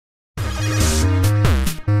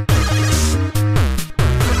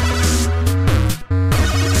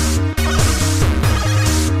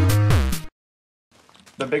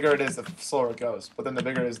bigger it is, the slower it goes. But then the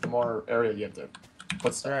bigger it is, the more area you have to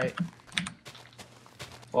put stuff. Right.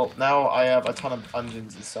 Well, now I have a ton of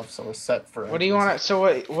engines and stuff, so we're set for. What do you want to? So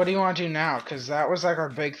what do you want to do now? Because that was like our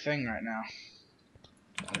big thing right now.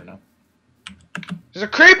 I don't know. There's a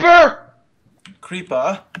creeper.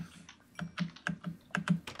 Creeper.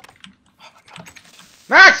 Oh my god.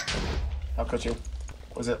 Max! How could you?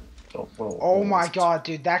 Was it? Oh my god,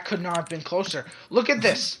 dude, that could not have been closer. Look at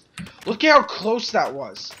this. Look at how close that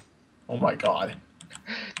was. Oh my god.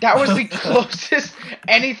 That was the closest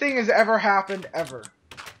anything has ever happened ever.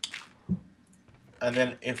 And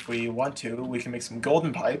then if we want to, we can make some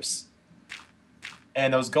golden pipes.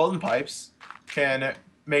 And those golden pipes can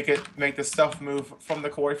make the stuff move from the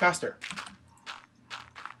quarry faster.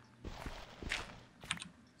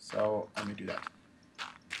 So let me do that.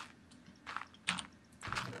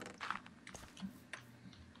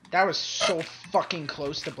 That was so fucking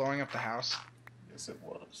close to blowing up the house. Yes, it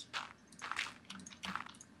was.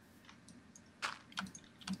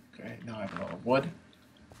 Okay, now I have a lot of wood.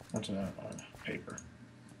 What's that on paper?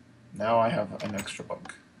 Now I have an extra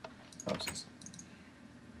book. Houses.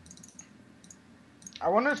 I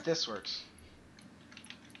wonder if this works.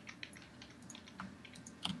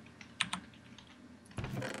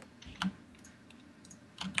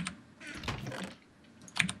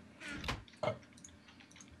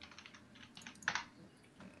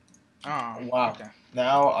 Oh, wow. Okay.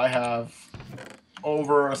 Now I have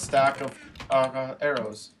over a stack of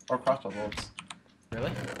arrows or crossbow bolts.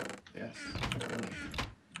 Really? Yes. Really.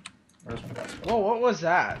 Where's my crossbow? Whoa, what was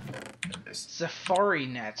that? This. Safari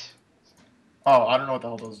net. Oh, I don't know what the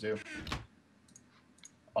hell those do.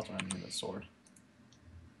 I'll try and use the sword.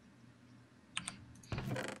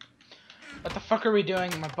 What the fuck are we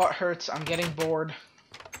doing? My butt hurts. I'm getting bored.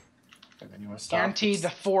 And then you want to stop. Guaranteed the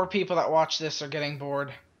 4 people that watch this are getting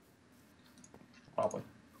bored. Probably.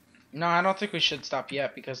 No, I don't think we should stop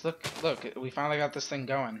yet because look, we finally got this thing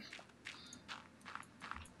going.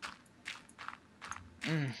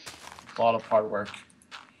 A lot of hard work.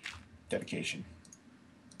 Dedication.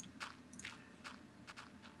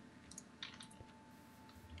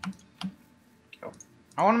 Go.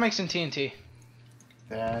 I want to make some TNT.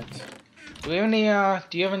 That. Do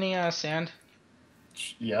you have any sand?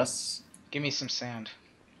 Yes. Give me some sand.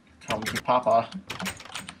 Come to Papa.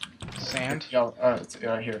 Sand? Yo, it's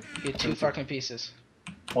right here. Get 2 fucking pieces.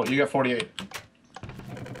 Well, you got 48.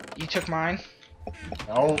 You took mine?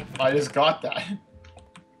 No, I just got that.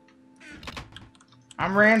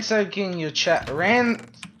 I'm ransacking your chest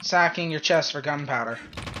for gunpowder.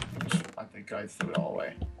 I think I threw it all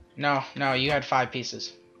away. No, you had 5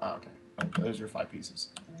 pieces. Oh, okay. There's your 5 pieces.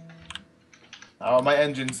 How are my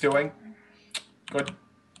engines doing? Good.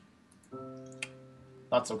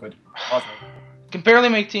 Not so good. Awesome. Can barely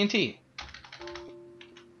make TNT.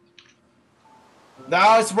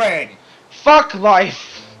 Now it's raining. Fuck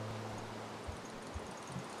life.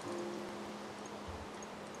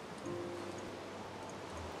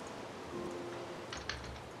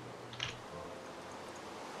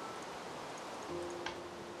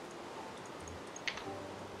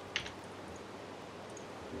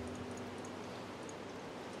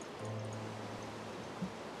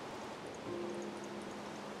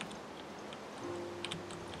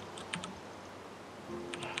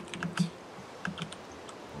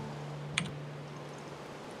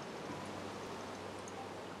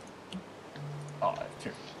 Oh, I have 2.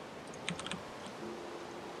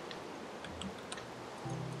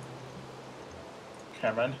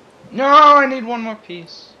 Cameron, No, I need 1 more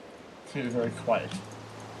piece. you're very quiet.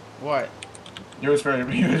 What? You're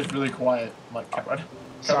really quiet, Mike. Cameron.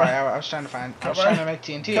 Sorry, I was trying to find. I was Come on. trying to make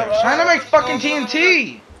TNT. Come I was trying to on. make fucking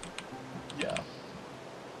TNT. Yeah.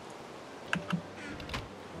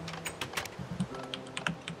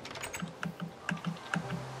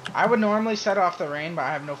 I would normally set off the rain, but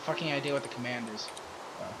I have no fucking idea what the command is.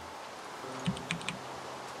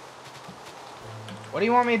 What do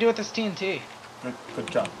you want me to do with this TNT? Good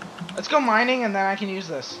job. Let's go mining, and then I can use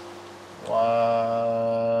this.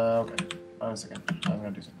 Okay. Wait a second. I'm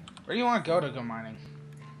gonna do something. Where do you want to go mining?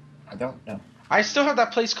 I don't know. I still have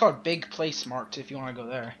that place called Big Place marked if you want to go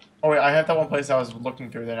there. Oh wait, I have that one place I was looking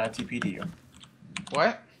through that I TP'd you.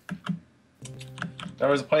 What? There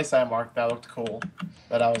was a place I marked that looked cool.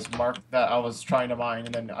 That I was trying to mine,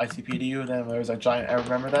 and then I TP'd you, and then there was a giant. I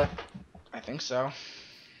remember that? I think so.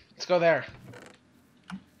 Let's go there.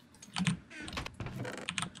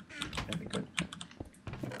 That'd be good.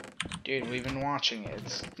 Dude, we've been watching it.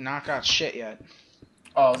 It's not got shit yet.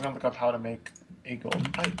 Oh, I was gonna look up how to make a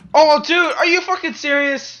golden pipe. Oh, dude, are you fucking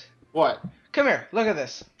serious? What? Come here, look at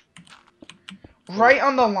this. Right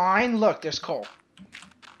on the line, look, there's coal.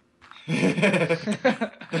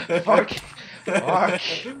 Fuck. Fuck.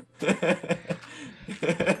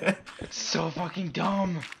 It's so fucking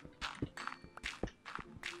dumb.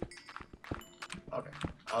 Okay,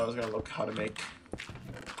 I was gonna look how to make.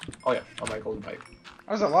 Oh yeah, I'll make golden pipe.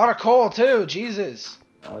 That was a lot of coal too. Jesus.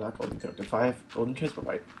 Oh, not golden character 5. Golden transfer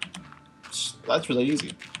pipe. That's really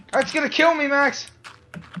easy. That's gonna kill me, Max.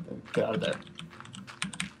 Get out of there.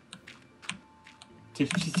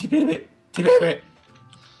 TP.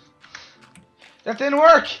 That didn't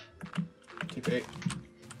work. TP.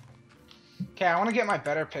 Okay, I want to get my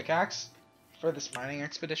better pickaxe for this mining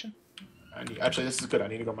expedition. Actually, this is good. I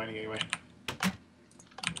need to go mining anyway.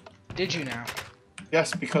 Did you now?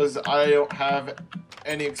 Yes, because I don't have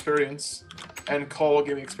any experience, and Cole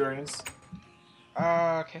gave me experience.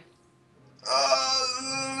 Okay.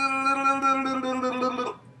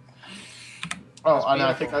 Oh, and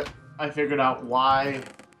I think I figured out why.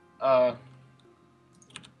 Oh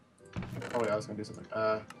yeah, I was gonna do something.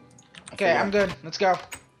 Okay, I'm good. Let's go.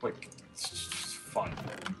 Wait, it's fine.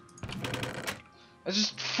 Let's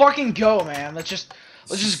just fucking go, man. Let's just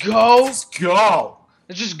go. Let's go.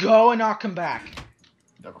 Let's just go and not come back.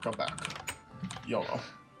 Never come back. YOLO.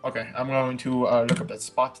 Okay, I'm going to look up that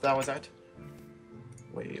spot that was at.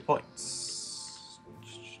 Waypoints.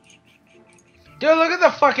 Dude, look at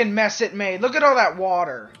the fucking mess it made. Look at all that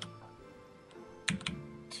water.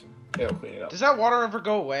 It'll clean it up. Does that water ever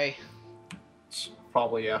go away?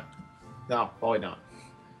 Probably, yeah. No, probably not.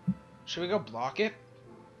 Should we go block it?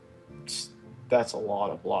 That's a lot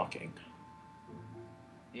of blocking.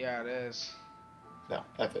 Yeah, it is. No,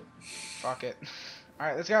 F it. Fuck it.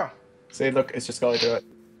 Alright, let's go. See, look, it's just going to do it.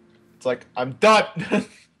 It's like, I'm done!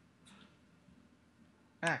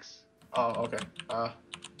 Max. Oh, okay.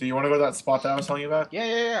 Do you want to go to that spot that I was telling you about?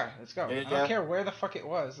 Yeah. Let's go. Yeah, I don't care where the fuck it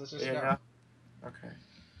was. Let's just go. Yeah. Okay.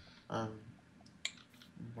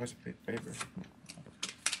 Where's the paper?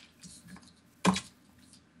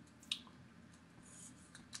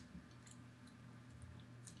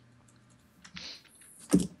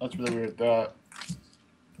 That's really weird. The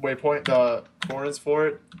waypoint, the coordinates for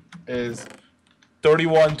it is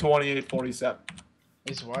 31, 28, 47.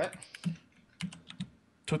 Is what?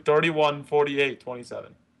 To 31, 48,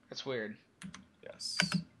 27. That's weird. Yes.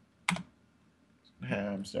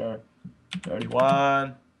 Hamster.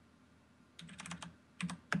 31.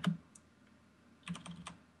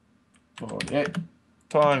 48.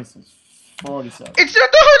 Times 47. It's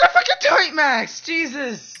not the fucking tight, Max!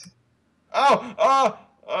 Jesus!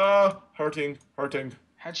 Hurting.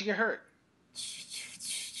 How'd you get hurt?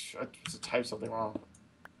 I typed something wrong.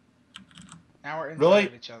 Now we're inside Really?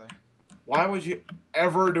 of each other. Why would you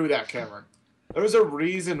ever do that, Cameron? There's a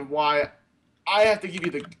reason why I have to give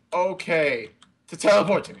you the okay to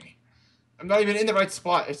teleport to me. I'm not even in the right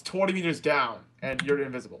spot. It's 20 meters down, and you're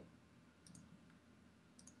invisible.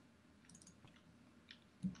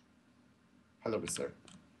 Hello, good sir.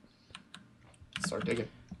 Start digging.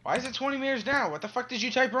 Why is it 20 meters down? What the fuck did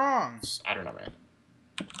you type wrong? I don't know, man.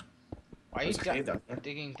 Why are you There's a cave down there.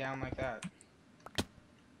 digging down like that?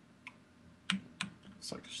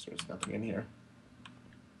 It's like there's nothing in here.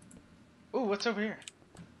 Ooh, what's over here?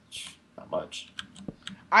 Not much.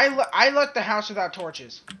 I left the house without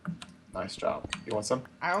torches. Nice job. You want some?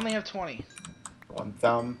 I only have 20. Want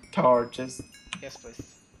some torches? Yes,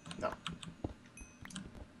 please. No.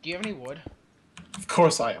 Do you have any wood? Of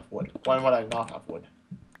course I have wood. Why would I not have wood?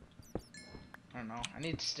 I don't know. I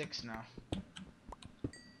need sticks now.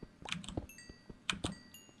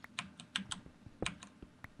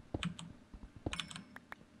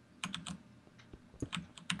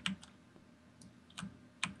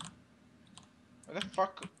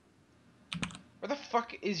 Where the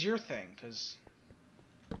fuck is your thing? Cause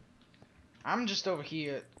I'm just over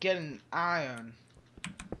here getting iron.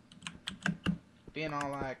 Being all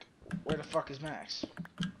like, where the fuck is Max?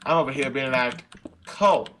 I'm over here being like,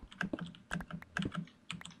 coal.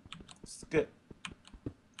 It's good.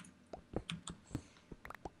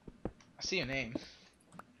 I see your name.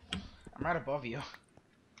 I'm right above you.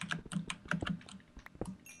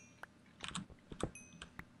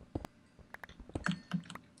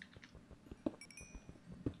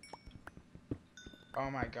 Oh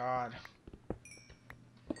my god.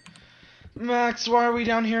 Max, why are we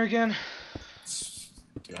down here again?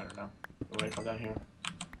 Dude, I don't know. When I come down here.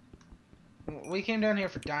 We came down here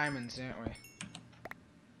for diamonds, didn't we?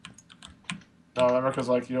 No, remember, because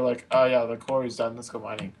like you're like, oh yeah, the quarry's done. Let's go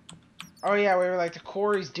mining. Oh yeah, we were like, the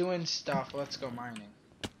quarry's doing stuff. Let's go mining.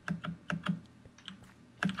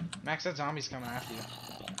 Max, that zombie's coming after you.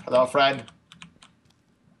 Hello, friend.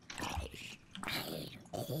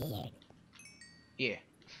 Yeah.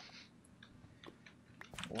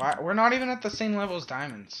 Why? We're not even at the same level as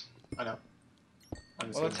diamonds. I know.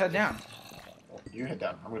 Well, let's head down. Well, you head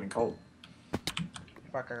down. I'm getting cold.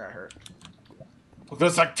 Fuck, I got hurt. Look,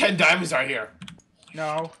 there's like 10 diamonds right here.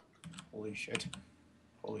 No. Holy shit.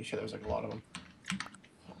 Holy shit, there's like a lot of them.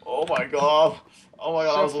 Oh my god. Oh my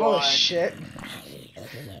god, I was full of lying. shit.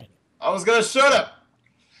 I was gonna shoot him!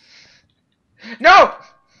 No!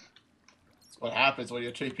 That's what happens when you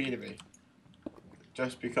TP to me.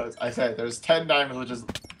 Just because I said there's 10 diamonds, which is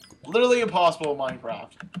literally impossible in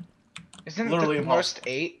Minecraft. Isn't it Literally the most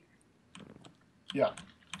 8? Yeah.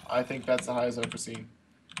 I think that's the highest I've ever seen.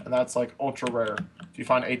 And that's like ultra rare. If you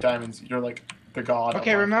find 8 diamonds, you're like the god.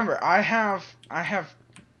 Okay, remember, I have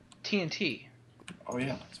TNT. Oh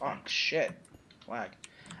yeah. Fuck, shit. Lag.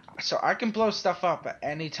 So I can blow stuff up at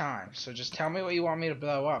any time. So just tell me what you want me to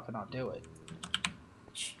blow up and I'll do it.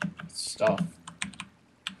 Stuff.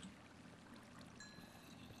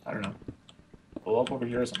 I don't know. Blow up over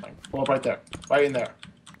here or something. Blow up right there. Right in there.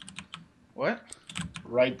 What?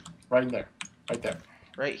 Right in there. Right there.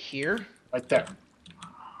 Right here? Right there.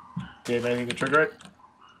 Do you have anything to trigger it?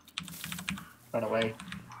 Run away.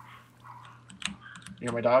 You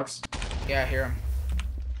hear my dogs? Yeah, I hear them.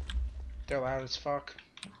 They're loud as fuck.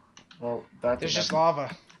 Well, that. There's just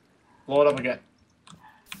lava. Blow it up again.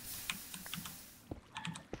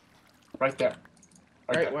 Right there.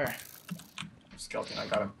 Right there. where? Skeleton, I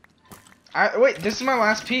got him. Wait, this is my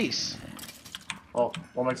last piece. Well,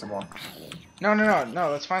 we'll make some more. No.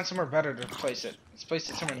 Let's find somewhere better to place it. Let's place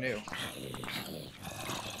it somewhere new.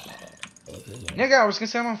 Nigga, I was gonna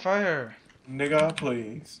say I'm on fire. Nigga,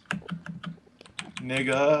 please.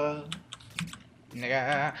 Nigga.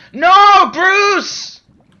 No, Bruce!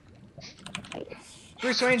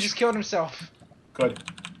 Bruce Wayne just killed himself. Good.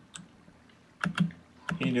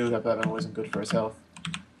 He knew that Batman wasn't good for his health.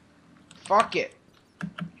 Fuck it.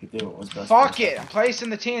 He did what was best. Fuck it. I'm placing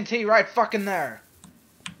the TNT right fucking there.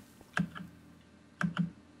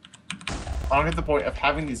 I don't get the point of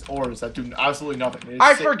having these ores that do absolutely nothing.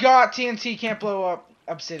 I forgot TNT can't blow up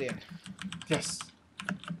obsidian. Yes.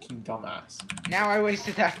 Fucking dumbass. Now I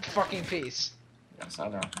wasted that fucking piece. Yes, I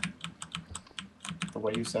know. The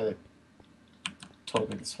way you said it told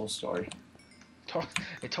me this whole story.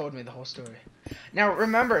 It told me the whole story. Now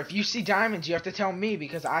remember, if you see diamonds, you have to tell me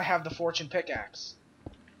because I have the fortune pickaxe.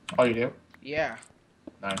 Oh, you do? Yeah.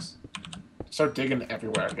 Nice. Start digging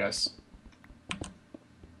everywhere, I guess.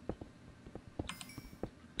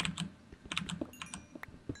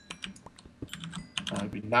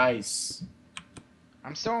 That'd be nice.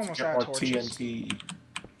 I'm still almost Get out more of torches. TNT.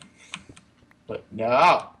 But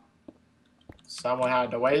no! Someone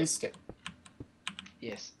had to waste it.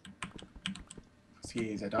 Yes. Because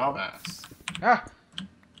he's a dumbass. Ah!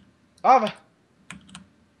 Lava!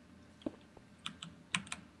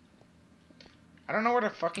 I don't know where to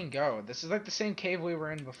fucking go. This is like the same cave we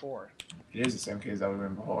were in before. It is the same case that we were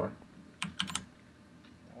in before.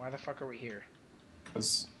 Why the fuck are we here?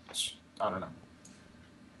 Because, I don't know.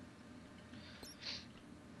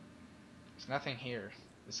 There's nothing here.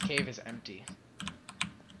 This cave is empty.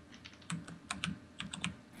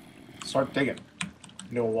 Start digging.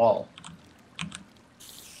 Into a wall.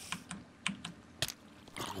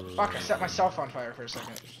 Fuck, I set myself on fire for a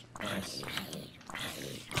second. Nice.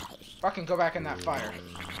 Fucking go back in that fire.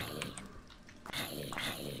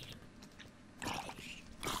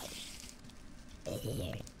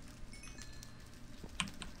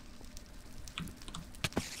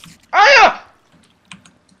 Ah!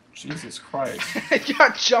 Jesus Christ.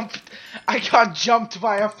 I got jumped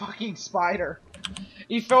by a fucking spider.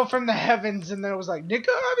 He fell from the heavens and then it was like, nigga,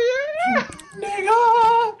 I'm here!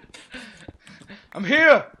 Nigga! I'm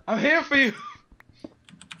here! I'm here for you!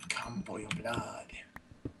 Come for your blood.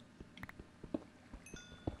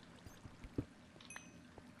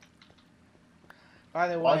 By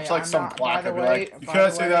the way, like I'm some not, black, by the I'd be way, like, you by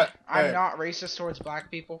can't the say way, that. I'm Hey. not racist towards black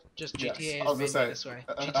people. Just Yes, GTA I has was made me gonna this way.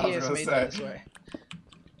 say. I GTA was has gonna made say. me this way.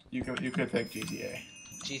 You could thank GTA.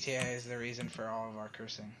 GTA is the reason for all of our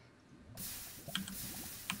cursing.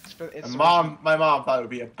 It's My mom thought it would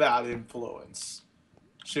be a bad influence.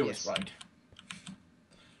 She was Yes. right.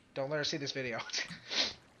 Don't let her see this video.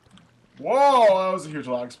 Whoa, that was a huge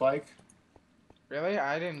lag spike. Really?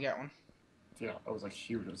 I didn't get one. Yeah, it was like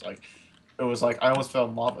huge. It was like I almost fell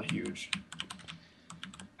in lava huge.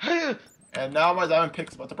 Oh, And now my diamond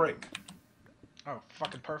pick's about to break.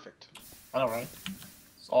 fucking perfect. I know, right?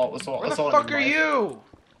 Where Where the fuck are you?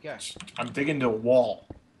 Yeah. I'm digging into a wall,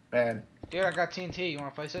 man. Dude, I got TNT. You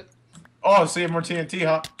wanna place it? Oh, so you have more TNT,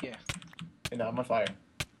 huh? Yeah. And now I'm on fire.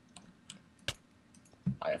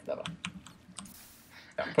 I have never.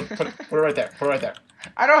 Yeah, put it right there. Put it right there.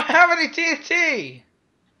 I don't have any TNT!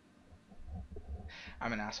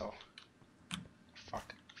 I'm an asshole.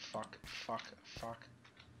 Fuck. Fuck. Fuck. Fuck.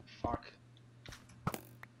 Fuck.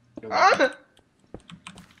 Ah!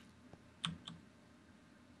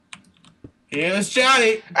 Here's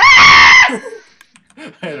Johnny! Ah!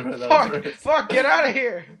 Wait a minute, that was Fuck! right. Fuck! Get out of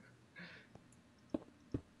here!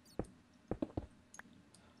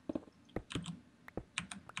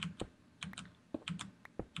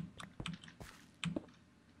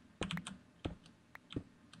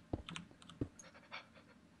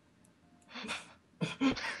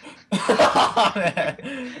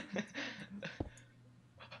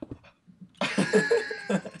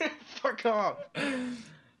 Fuck off! I'm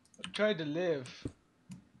trying to live.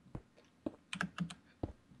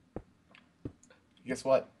 Guess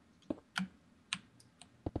what?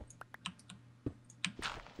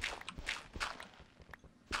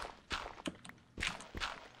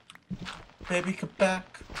 Baby, come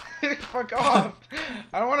back. Fuck off!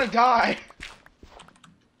 I don't want to die.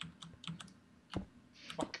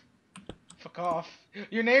 Fuck. Fuck off.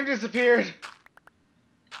 Your name disappeared.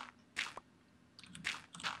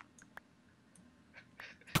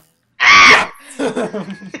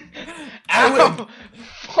 Ow!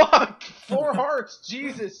 Fuck! 4 hearts,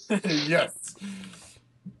 Jesus! Yes.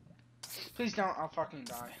 Please don't, I'll fucking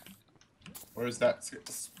die. Where's that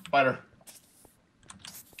spider?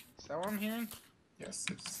 Is that what I'm hearing? Yes,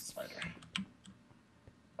 it's a spider.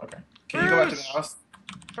 Okay. Can you go back to the Bruce! house?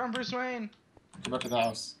 From Bruce Wayne. Go back to the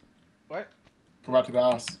house. What? Go back to the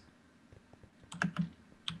house.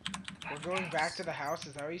 We're going back to the house,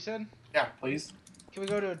 is that what you said? Yeah, please. Can we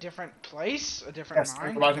go to a different place? A different Yes,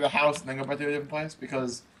 mine? go back to the house and then go back to a different place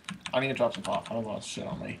because I need to drop some off. I don't want shit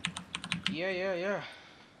on me. Yeah. Yeah,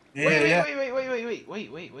 Wait, yeah.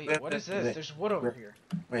 wait. What is this? There's wood over here.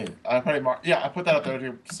 Wait, I probably marked. Yeah, I put that up there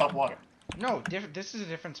to stop water. No, different. This is a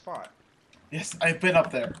different spot. Yes, I've been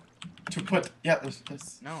up there to put. Yeah, there's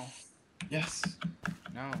this. No. Yes.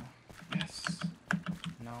 No. Yes.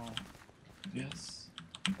 No. Yes.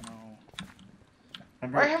 No.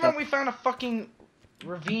 Remember Why haven't that- we found a fucking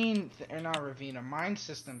ravine, or not a ravine, a mine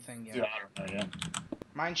system thing yet? Dude, I don't know yet.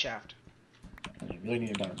 Mine shaft. I really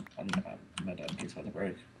need to. My dad keeps about to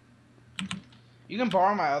break. You can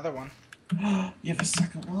borrow my other one. You have a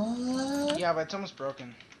second one? Yeah, but it's almost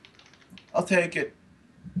broken. I'll take it.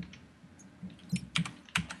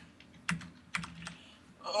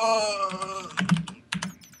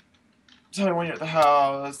 Tell me when you're at the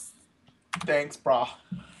house. Thanks, brah.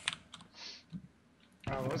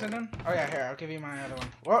 Oh, what was it then? Oh yeah, here, I'll give you my other one.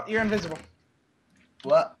 Well, you're invisible.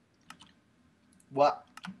 What? What?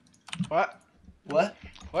 What? What?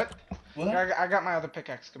 What? What? Here, I got my other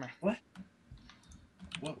pickaxe. Come here. What?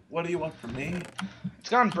 What do you want from me? It's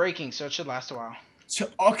gone breaking, so it should last a while.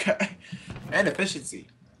 Okay. And efficiency.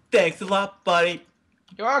 Thanks a lot, buddy.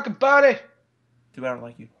 You're welcome, buddy. Too bad I don't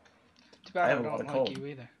like you. Too bad I I have a don't lot of like cold. you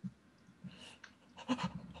either.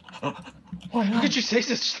 Why How could you say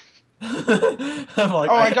such? I'm like,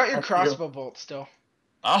 Oh, I got your have crossbow bolt still.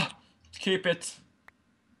 Ah, keep it.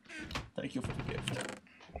 Thank you for the gift.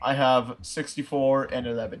 I have 64 and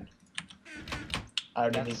 11. I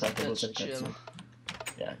don't think I can lose any chill. time.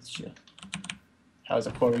 Yeah, it's chill. How's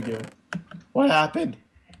the quarry doing? What happened?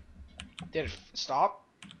 Did it stop?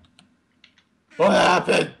 What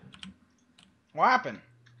happened? What happened?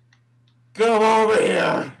 Come over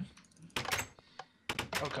here.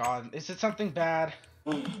 Oh god, is it something bad?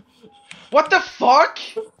 What the fuck?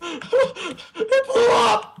 It blew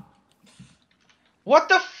up. What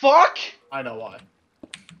the fuck? I know why.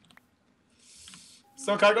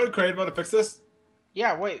 So can I go to creative mode to fix this?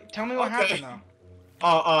 Yeah, wait, tell me what Okay. happened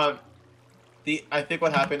though. I think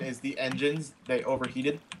what happened is the engines, they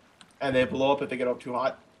overheated and they blow up if they get up too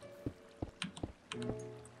hot.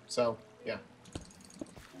 So, yeah.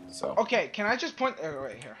 So, Okay, can I just point? Oh,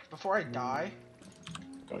 wait here. Before I die.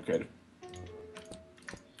 go to creative.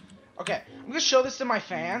 Okay, I'm gonna show this to my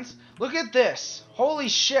fans. Look at this. Holy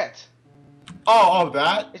shit. Oh,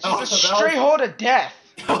 that? It's just a that straight hole to death.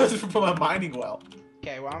 That was from a mining well.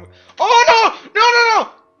 Okay, well I'm. Oh no! No!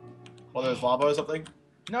 Well, there's lava or something?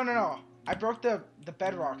 No! I broke the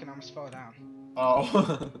bedrock and I almost fell down.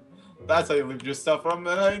 Oh. That's how you leave your stuff from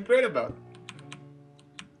creative mode.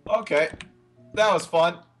 Okay. That was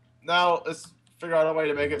fun. Now, let's figure out a way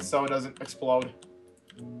to make it so it doesn't explode.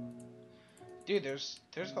 Dude, there's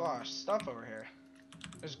a lot of stuff over here.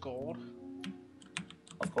 There's gold.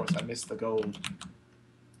 Of course, I missed the gold.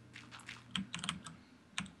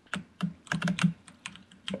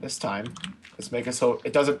 But this time, let's make it so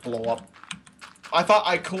it doesn't blow up. I thought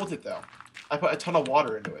I cooled it, though. I put a ton of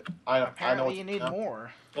water into it. I know Apparently what you need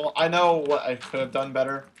more. Well, I know what I could have done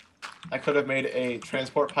better. I could have made a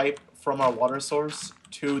transport pipe from our water source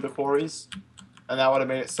to the quarries, and that would have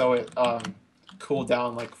made it so it cooled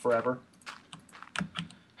down like forever.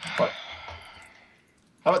 But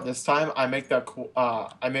how about this time? I make the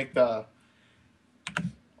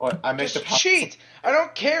Just cheat. I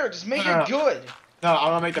don't care. Just make it good. No, I'm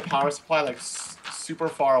gonna make the power supply like super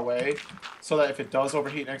far away, so that if it does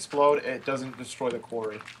overheat and explode, it doesn't destroy the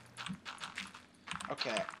quarry.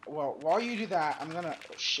 Okay. Well, while you do that, I'm gonna.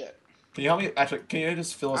 Oh shit. Can you help me? Actually, can you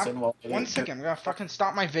just fill us in while? 1 second. I'm gonna fucking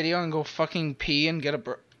stop my video and go fucking pee and get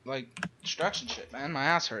a like distraction shit, man. My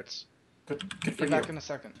ass hurts. Good for Be you. back in a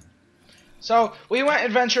second. So we went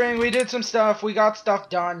adventuring. We did some stuff. We got stuff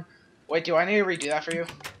done. Wait, do I need to redo that for you?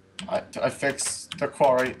 I fixed the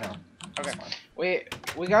quarry now. Okay.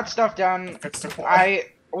 We got stuff done. Fixed the quarry.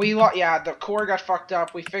 Yeah, the core got fucked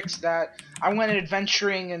up. We fixed that. I went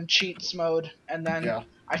adventuring in cheats mode, and then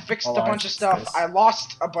I fixed a bunch of stuff. I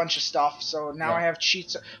lost a bunch of stuff, so now I have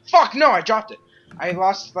cheats. Fuck no, I dropped it. I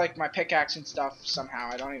lost like my pickaxe and stuff somehow.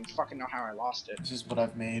 I don't even fucking know how I lost it. This is what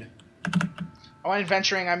I've made. I went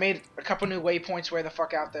adventuring. I made a couple new waypoints way the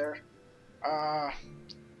fuck out there. I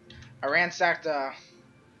ransacked a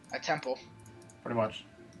temple. Pretty much.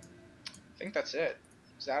 I think that's it.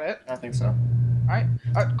 Is that it? I think so. Alright.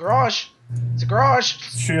 Garage. It's a garage.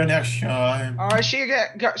 See you next time. Alright, see you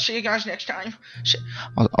guys next time.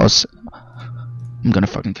 I'm gonna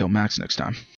fucking kill Max next time.